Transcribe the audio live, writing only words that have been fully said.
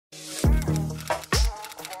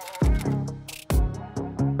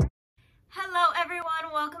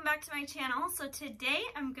back to my channel. So today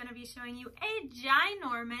I'm going to be showing you a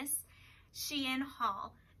ginormous Shein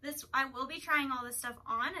haul. I will be trying all this stuff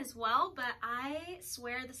on as well, but I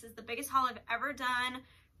swear this is the biggest haul I've ever done,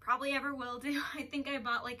 probably ever will do. I think I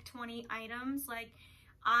bought like 20 items. Like,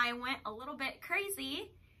 I went a little bit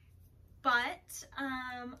crazy, but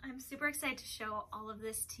I'm super excited to show all of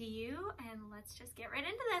this to you, and let's just get right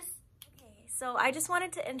into this. Okay, so I just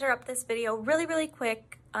wanted to interrupt this video really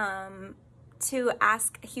quick to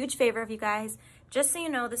ask a huge favor of you guys. Just so you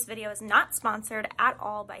know, this video is not sponsored at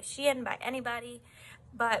all by Shein, by anybody,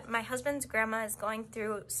 but my husband's grandma is going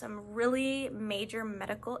through some really major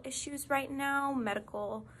medical issues right now,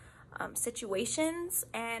 medical situations,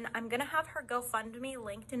 and I'm gonna have her GoFundMe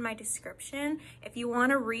linked in my description. If you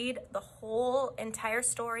want to read the whole entire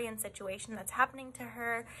story and situation that's happening to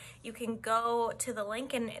her, you can go to the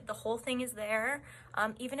link and the whole thing is there.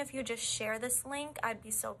 Even if you just share this link, I'd be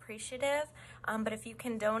so appreciative. But if you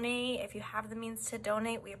can donate, if you have the means to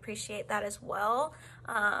donate, we appreciate that as well.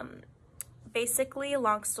 Basically,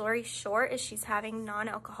 long story short, is she's having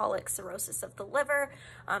non-alcoholic cirrhosis of the liver.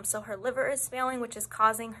 So her liver is failing, which is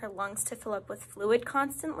causing her lungs to fill up with fluid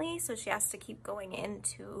constantly. So she has to keep going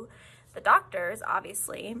into the doctors,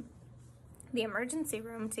 obviously, the emergency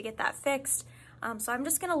room, to get that fixed. So I'm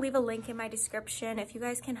just going to leave a link in my description. If you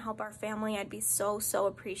guys can help our family, I'd be so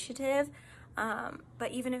appreciative.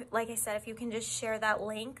 But even if, like I said, if you can just share that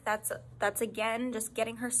link, that's again, just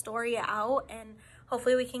getting her story out, and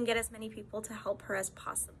hopefully we can get as many people to help her as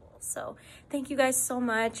possible. So thank you guys so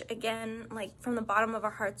much. Again, like, from the bottom of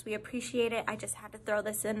our hearts, we appreciate it. I just had to throw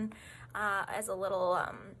this in as a little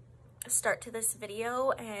start to this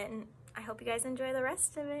video, and I hope you guys enjoy the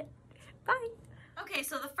rest of it. Bye. Okay,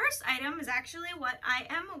 so the first item is actually what I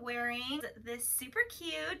am wearing. This super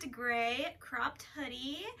cute gray cropped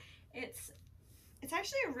hoodie. It's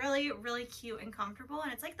actually really cute and comfortable,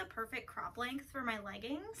 and it's like the perfect crop length for my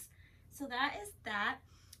leggings. So that is that.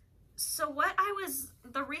 So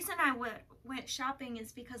the reason I went shopping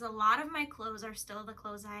is because a lot of my clothes are still the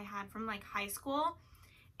clothes I had from like high school,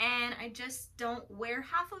 and I just don't wear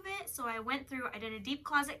half of it. So I went through, I did a deep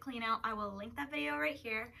closet clean out. I will link that video right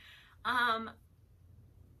here.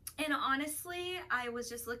 And honestly, I was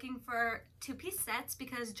just looking for two-piece sets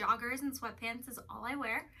because joggers and sweatpants is all I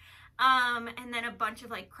wear. And then a bunch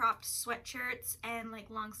of like cropped sweatshirts and like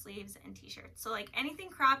long sleeves and t-shirts. So like anything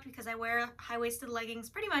cropped, because I wear high-waisted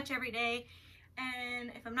leggings pretty much every day.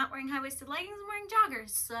 And if I'm not wearing high-waisted leggings, I'm wearing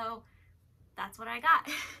joggers. So that's what I got.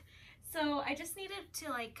 So I just needed to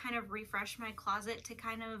like kind of refresh my closet to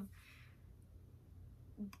kind of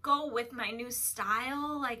go with my new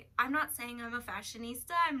style. Like, I'm not saying I'm a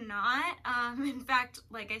fashionista, I'm not. In fact,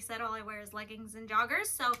 like I said, all I wear is leggings and joggers.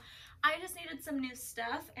 So I just needed some new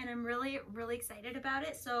stuff, and I'm really excited about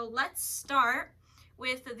it. So let's start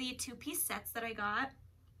with the two-piece sets that I got.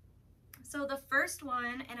 So the first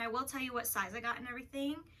one, and I will tell you what size I got and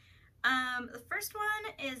everything. The first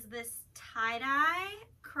one is this tie-dye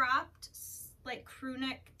cropped like crew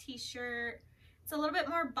neck t-shirt. It's a little bit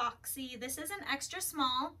more boxy. This is an extra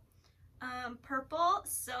small, purple,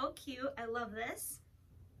 so cute. I love this.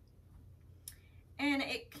 And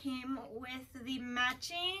it came with the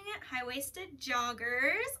matching high-waisted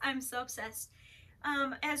joggers. I'm so obsessed.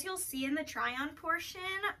 As you'll see in the try-on portion,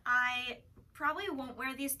 I probably won't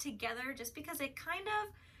wear these together just because it kind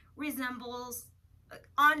of resembles,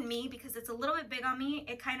 on me, because it's a little bit big on me,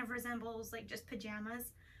 it kind of resembles like just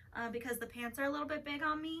pajamas because the pants are a little bit big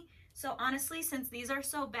on me. So honestly, since these are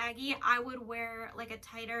so baggy, I would wear like a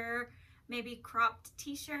tighter, maybe cropped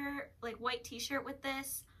t-shirt, like white t-shirt with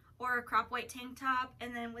this, or a crop white tank top.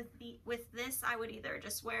 And then with this, I would either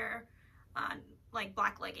just wear like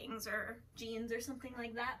black leggings or jeans or something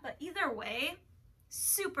like that. But either way,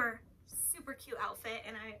 super cute outfit,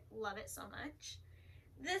 and I love it so much.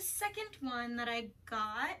 This second one that I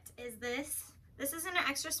got is this. This is an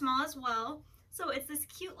extra small as well. So it's this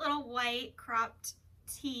cute little white cropped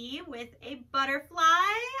tee with a butterfly.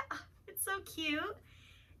 Oh, it's so cute.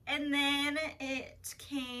 And then it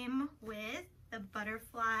came with the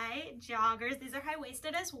butterfly joggers. These are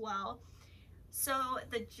high-waisted as well. So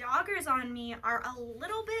the joggers on me are a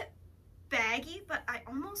little bit baggy, but I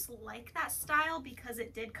almost like that style because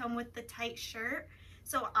it did come with the tight shirt.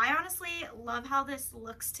 So I honestly love how this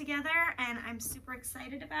looks together, and I'm super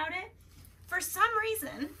excited about it. For some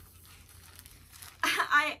reason,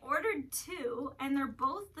 I ordered two, and they're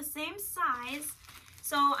both the same size,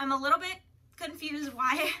 so I'm a little bit confused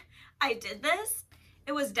why I did this.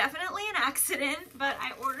 It was definitely an accident, but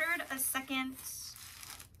I ordered a second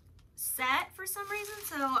set for some reason,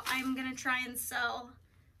 so I'm gonna try and sell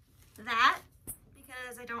that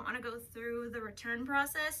because I don't want to go through the return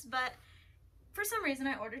process, but for some reason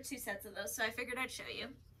I ordered 2 sets of those, so I figured I'd show you.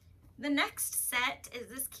 The next set is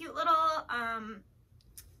this cute little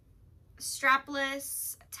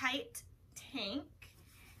strapless tight tank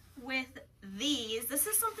with these. This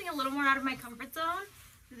is something a little more out of my comfort zone.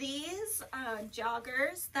 These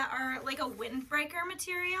joggers that are like a windbreaker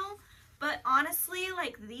material, but honestly,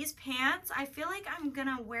 like these pants, I feel like I'm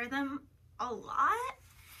gonna wear them a lot.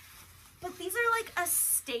 But these are like a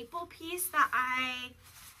staple piece that I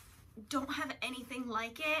don't have anything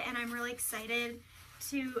like it, and I'm really excited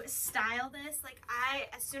to style this. Like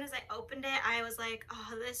as soon as I opened it, I was like,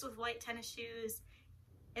 oh, this with white tennis shoes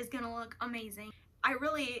is gonna look amazing. I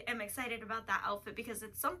really am excited about that outfit because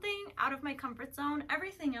it's something out of my comfort zone.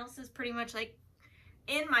 Everything else is pretty much like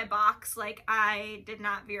in my box. Like I did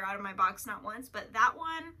not veer out of my box, not once, but that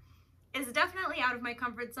one is definitely out of my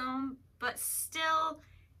comfort zone, but still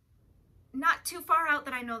not too far out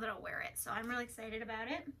that I know that I'll wear it. So I'm really excited about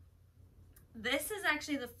it. This is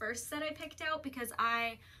actually the first set I picked out because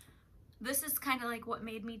this is kind of like what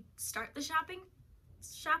made me start the shopping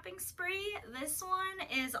spree. This one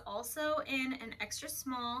is also in an extra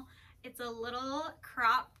small. It's a little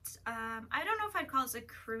cropped, I don't know if I'd call this a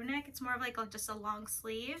crew neck. It's more of like just a long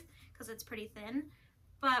sleeve because it's pretty thin,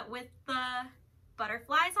 but with the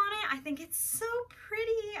butterflies on it, I think it's so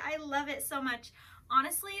pretty. I love it so much.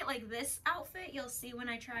 Honestly, like this outfit, you'll see when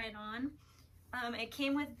I try it on. It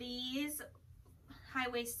came with these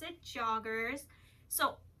high-waisted joggers.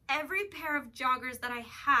 So every pair of joggers that I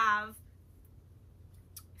have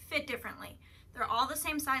fit differently. They're all the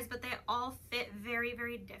same size, but they all fit very,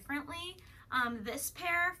 very differently. This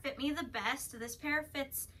pair fit me the best. This pair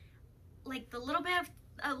fits like a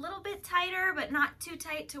little bit tighter, but not too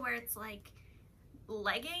tight to where it's like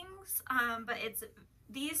leggings. But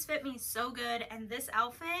these fit me so good, and this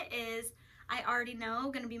outfit is, I already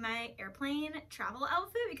know, gonna be my airplane travel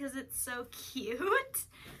outfit because it's so cute.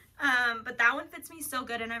 But that one fits me so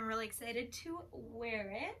good, and I'm really excited to wear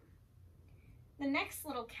it. The next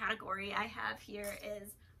little category I have here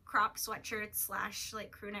is crop sweatshirts slash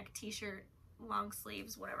like crew neck t-shirt, long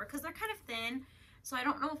sleeves, whatever, because they're kind of thin. So I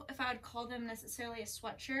don't know if I would call them necessarily a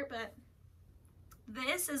sweatshirt, but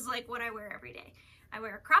this is like what I wear every day. I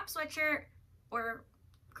wear a crop sweatshirt or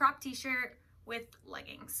crop t-shirt with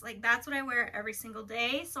leggings. Like that's what I wear every single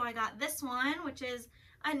day. So I got this one, which is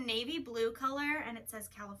a navy blue color, and it says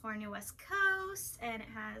California West Coast, and it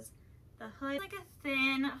has the hood, like a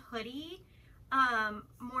thin hoodie.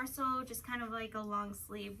 More so just kind of like a long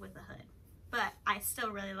sleeve with a hood, but I still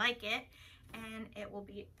really like it, and it will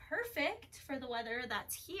be perfect for the weather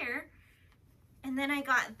that's here. And then I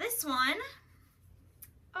got this one.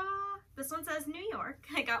 This one says New York.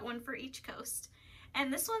 I got one for each coast,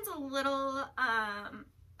 and this one's a little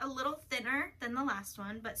thinner than the last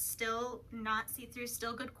one, but still not see-through,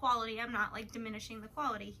 still good quality. I'm not like diminishing the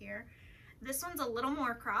quality here. This one's a little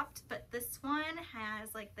more cropped, but this one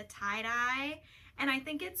has like the tie-dye, and I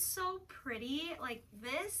think it's so pretty. Like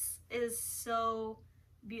this is so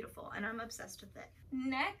beautiful, and I'm obsessed with it.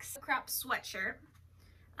 Next, crop sweatshirt.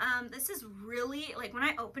 This is really, like when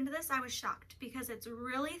I opened this, I was shocked because it's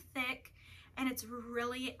really thick and it's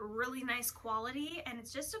really, really nice quality, and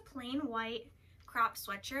it's just a plain white crop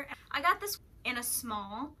sweatshirt. I got this in a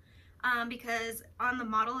small because on the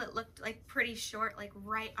model it looked like pretty short, like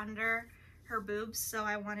right under her boobs, so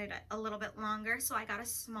I wanted a little bit longer, so I got a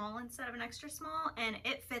small instead of an extra small, and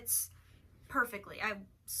it fits perfectly. I'm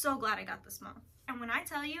so glad I got the small. And when I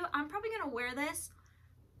tell you, I'm probably gonna wear this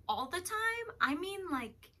all the time, I mean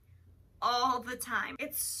like all the time.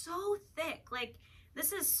 It's so thick. Like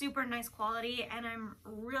this is super nice quality, and I'm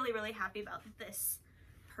really, really happy about this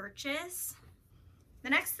purchase. The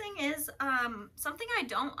next thing is something I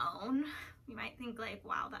don't own. You might think like,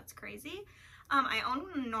 wow, that's crazy. I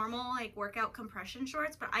own normal like workout compression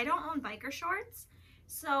shorts, but I don't own biker shorts.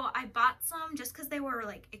 So I bought some just because they were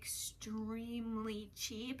like extremely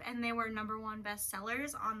cheap, and they were #1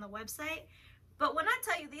 bestsellers on the website. But when I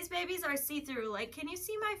tell you, these babies are see-through. Like, can you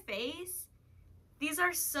see my face? These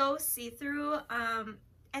are so see-through,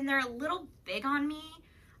 and they're a little big on me,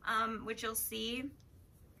 which you'll see.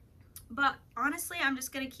 But honestly, I'm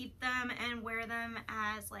just gonna keep them and wear them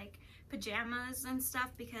as like pajamas and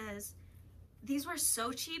stuff because these were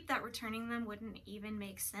so cheap that returning them wouldn't even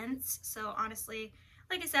make sense. So honestly,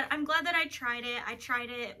 like I said, I'm glad that I tried it. I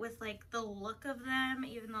tried it with like the look of them,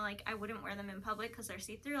 even though like I wouldn't wear them in public because they're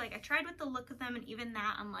see-through. Like I tried with the look of them, and even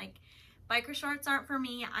that, I'm like, biker shorts aren't for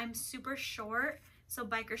me. I'm super short, so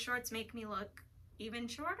biker shorts make me look even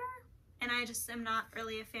shorter, and I just am not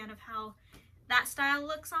really a fan of how that style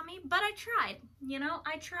looks on me. But I tried, you know,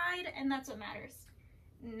 I tried, and that's what matters.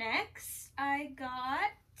 Next, I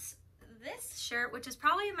got this shirt, which is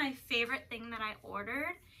probably my favorite thing that I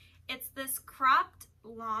ordered. It's this cropped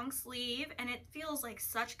long sleeve, and it feels like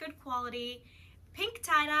such good quality. Pink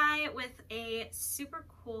tie-dye with a super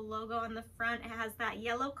cool logo on the front. It has that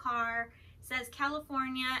yellow car, it says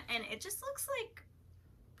California, and it just looks like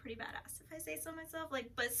pretty badass, if I say so myself,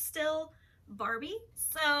 like, but still Barbie.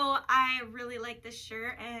 So I really like this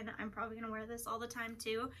shirt, and I'm probably gonna wear this all the time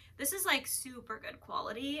too. This is like super good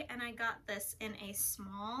quality, and I got this in a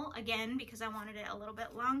small, again, because I wanted it a little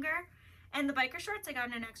bit longer. And the biker shorts I got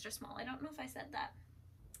in an extra small. I don't know if I said that.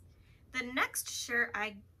 The next shirt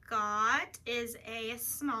I got is a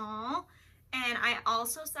small, and I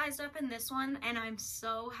also sized up in this one, and I'm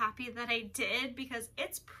so happy that I did because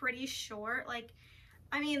it's pretty short. Like,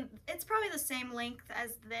 I mean, it's probably the same length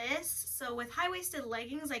as this, so with high-waisted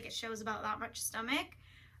leggings, like, it shows about that much stomach,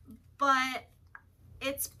 but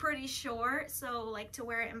it's pretty short, so like to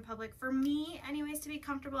wear it in public, for me anyways, to be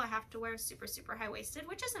comfortable, I have to wear super high-waisted,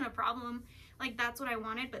 which isn't a problem. Like, that's what I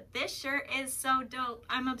wanted. But this shirt is so dope.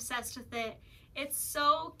 I'm obsessed with it. It's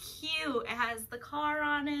so cute. It has the car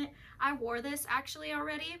on it. I wore this actually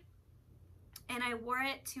already, and I wore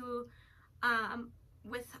it to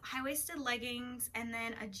with high-waisted leggings and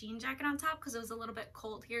then a jean jacket on top because it was a little bit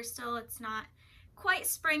cold here still. It's not quite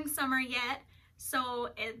spring summer yet. So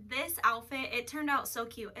this outfit, it turned out so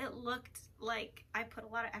cute. It looked like I put a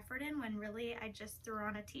lot of effort in when really I just threw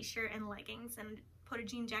on a t-shirt and leggings and put a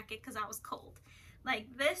jean jacket because I was cold. Like,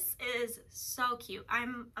 this is so cute.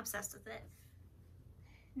 I'm obsessed with it.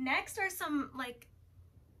 Next are some like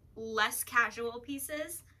less casual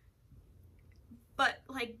pieces, but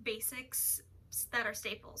like basics that are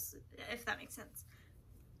staples, if that makes sense.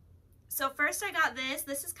 So first I got this.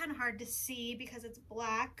 This is kind of hard to see because it's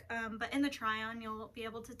black, but in the try-on you'll be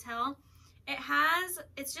able to tell.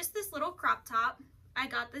 It's just this little crop top. I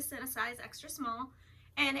got this in a size extra small,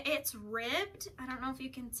 and it's ribbed. I don't know if you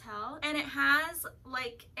can tell. And it has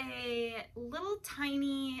like a little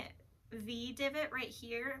tiny V divot right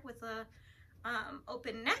here with a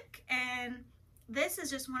open neck, and this is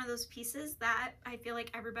just one of those pieces that I feel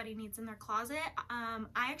like everybody needs in their closet. I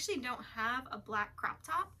actually don't have a black crop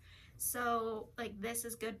top, so like this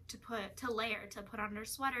is good to put under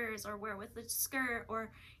sweaters or wear with a skirt,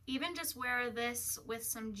 or even just wear this with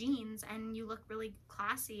some jeans and you look really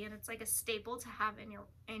classy, and it's like a staple to have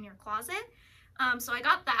in your closet. So I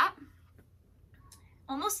got that.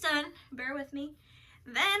 Almost done, bear with me.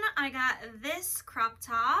 Then I got this crop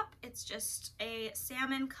top. It's just a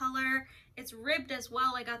salmon color. It's ribbed as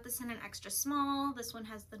well. I got this in an extra small. This one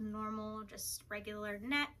has the normal, just regular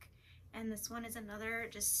neck. And this one is another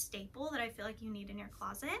just staple that I feel like you need in your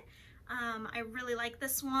closet. I really like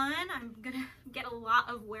this one. I'm gonna get a lot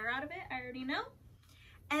of wear out of it, I already know.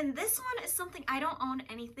 And this one is something I don't own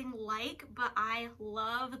anything like, but I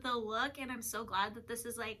love the look, and I'm so glad that this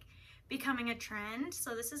is like becoming a trend.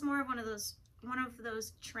 So this is more of one of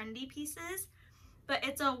those trendy pieces, but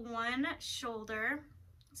it's a one shoulder,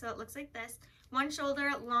 so it looks like this. One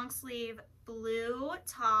shoulder, long sleeve, blue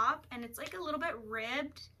top, and it's like a little bit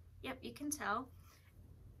ribbed. Yep, you can tell.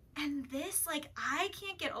 And this, like, I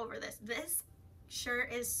can't get over this. This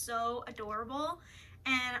shirt is so adorable,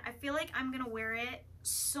 and I feel like I'm gonna wear it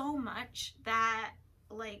so much that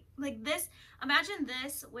like this, imagine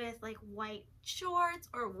this with like white shorts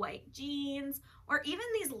or white jeans, or even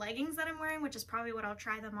these leggings that I'm wearing, which is probably what I'll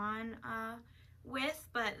try them on with.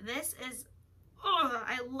 But this is, oh,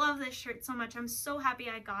 I love this shirt so much. I'm so happy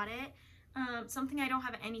I got it. Something I don't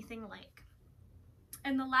have anything like.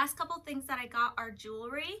 And the last couple things that I got are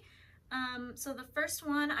jewelry. So the first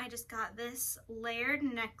one, I just got this layered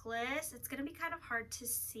necklace. It's gonna be kind of hard to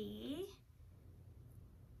see.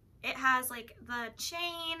 It has like the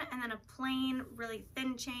chain and then a plain, really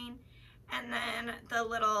thin chain, and then the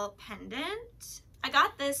little pendant. I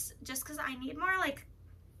got this just because I need more like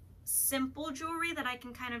simple jewelry that I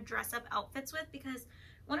can kind of dress up outfits with, because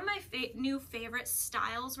one of my new favorite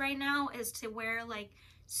styles right now is to wear like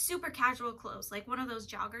super casual clothes, like one of those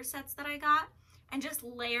jogger sets that I got, and just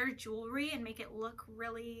layer jewelry and make it look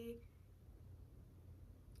really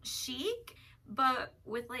chic, but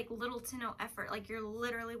with like little to no effort. Like, you're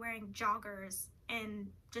literally wearing joggers and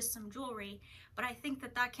just some jewelry, but I think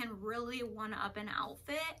that that can really one up an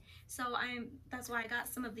outfit. So that's why I got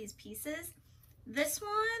some of these pieces. This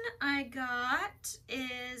one I got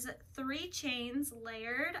is 3 chains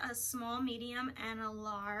layered, a small, medium, and a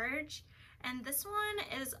large. And this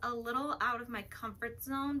one is a little out of my comfort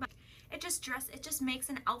zone, but it just makes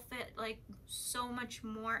an outfit like so much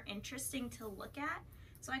more interesting to look at.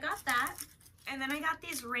 So I got that. And then I got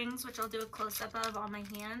these rings, which I'll do a close-up of on my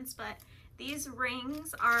hands, but These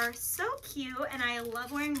rings are so cute, and I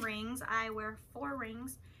love wearing rings. I wear 4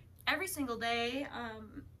 rings every single day,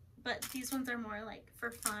 but these ones are more like for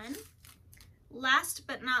fun. Last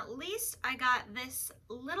but not least, I got this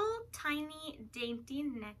little tiny dainty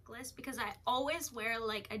necklace because I always wear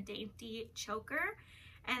like a dainty choker,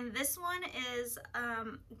 and this one is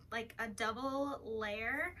like a double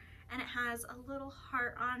layer, and it has a little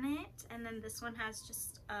heart on it, and then this one has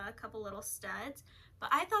just a couple little studs. But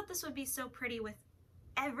I thought this would be so pretty with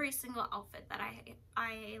every single outfit that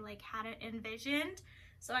I like had it envisioned.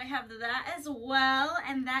 So I have that as well,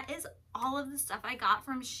 and that is all of the stuff I got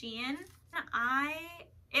from Shein.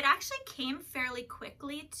 It actually came fairly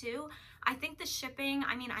quickly too. I think the shipping,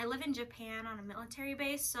 I mean, I live in Japan on a military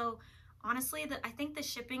base, so honestly, I think the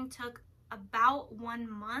shipping took about 1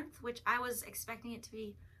 month, which I was expecting it to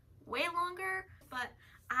be way longer, but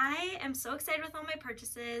I am so excited with all my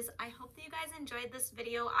purchases. I hope that you guys enjoyed this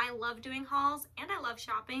video. I love doing hauls and I love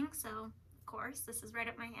shopping, so of course, this is right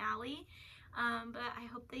up my alley. But I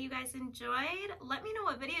hope that you guys enjoyed. Let me know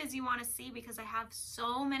what videos you want to see because I have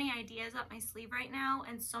so many ideas up my sleeve right now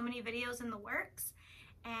and so many videos in the works.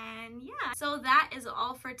 And yeah, so that is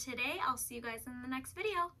all for today. I'll see you guys in the next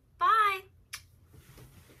video. Bye!